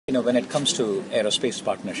When it comes to aerospace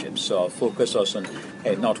partnerships, so our focus was on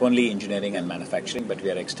not only engineering and manufacturing, but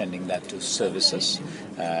we are extending that to services,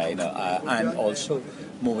 and also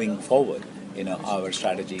moving forward. Our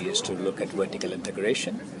strategy is to look at vertical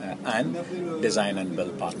integration and design and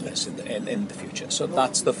build partners in the future. So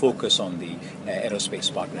that's the focus on the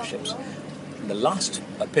aerospace partnerships. The last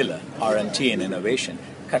pillar, R&T and innovation,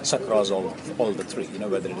 cuts across all the three,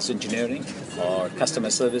 whether it is engineering or customer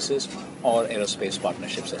services or aerospace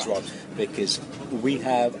partnerships as well, because we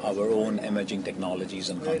have our own emerging technologies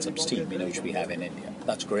and concepts team, which we have in India.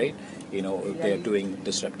 That's great. They are doing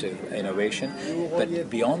disruptive innovation, but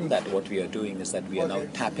beyond that, what we are doing is that we are now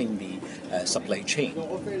tapping the supply chain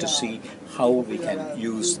to see how we can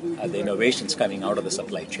use the innovations coming out of the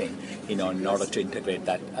supply chain, in order to integrate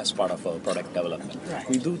that as part of our product development. Right.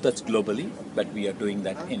 We do that globally, but we are doing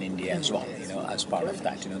that in India as well, as part of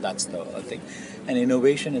that. That's the thing. And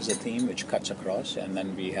innovation is a theme which cuts across, and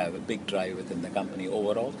then we have a big drive within the company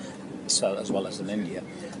overall, as well as in India.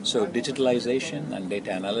 So digitalization and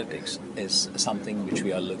data analytics is something which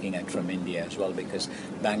we are looking at from India as well, because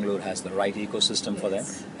Bangalore has the right ecosystem for them,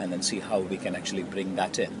 and then see how we can actually bring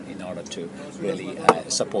that in order to really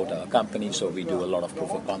support our company. So we do a lot of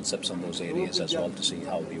proof of concepts on those areas as well to see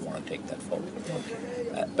how we want to take that forward.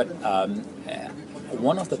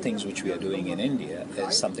 One of the things which we are doing in India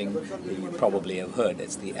is something you probably have heard.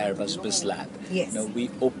 It's the Airbus BIS Lab. Yes.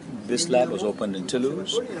 BIS Lab was opened in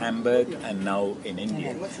Toulouse, Hamburg, and now in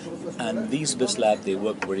India. And these BIS Lab, they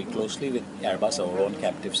work very closely with Airbus, our own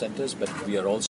captive centers, but we are also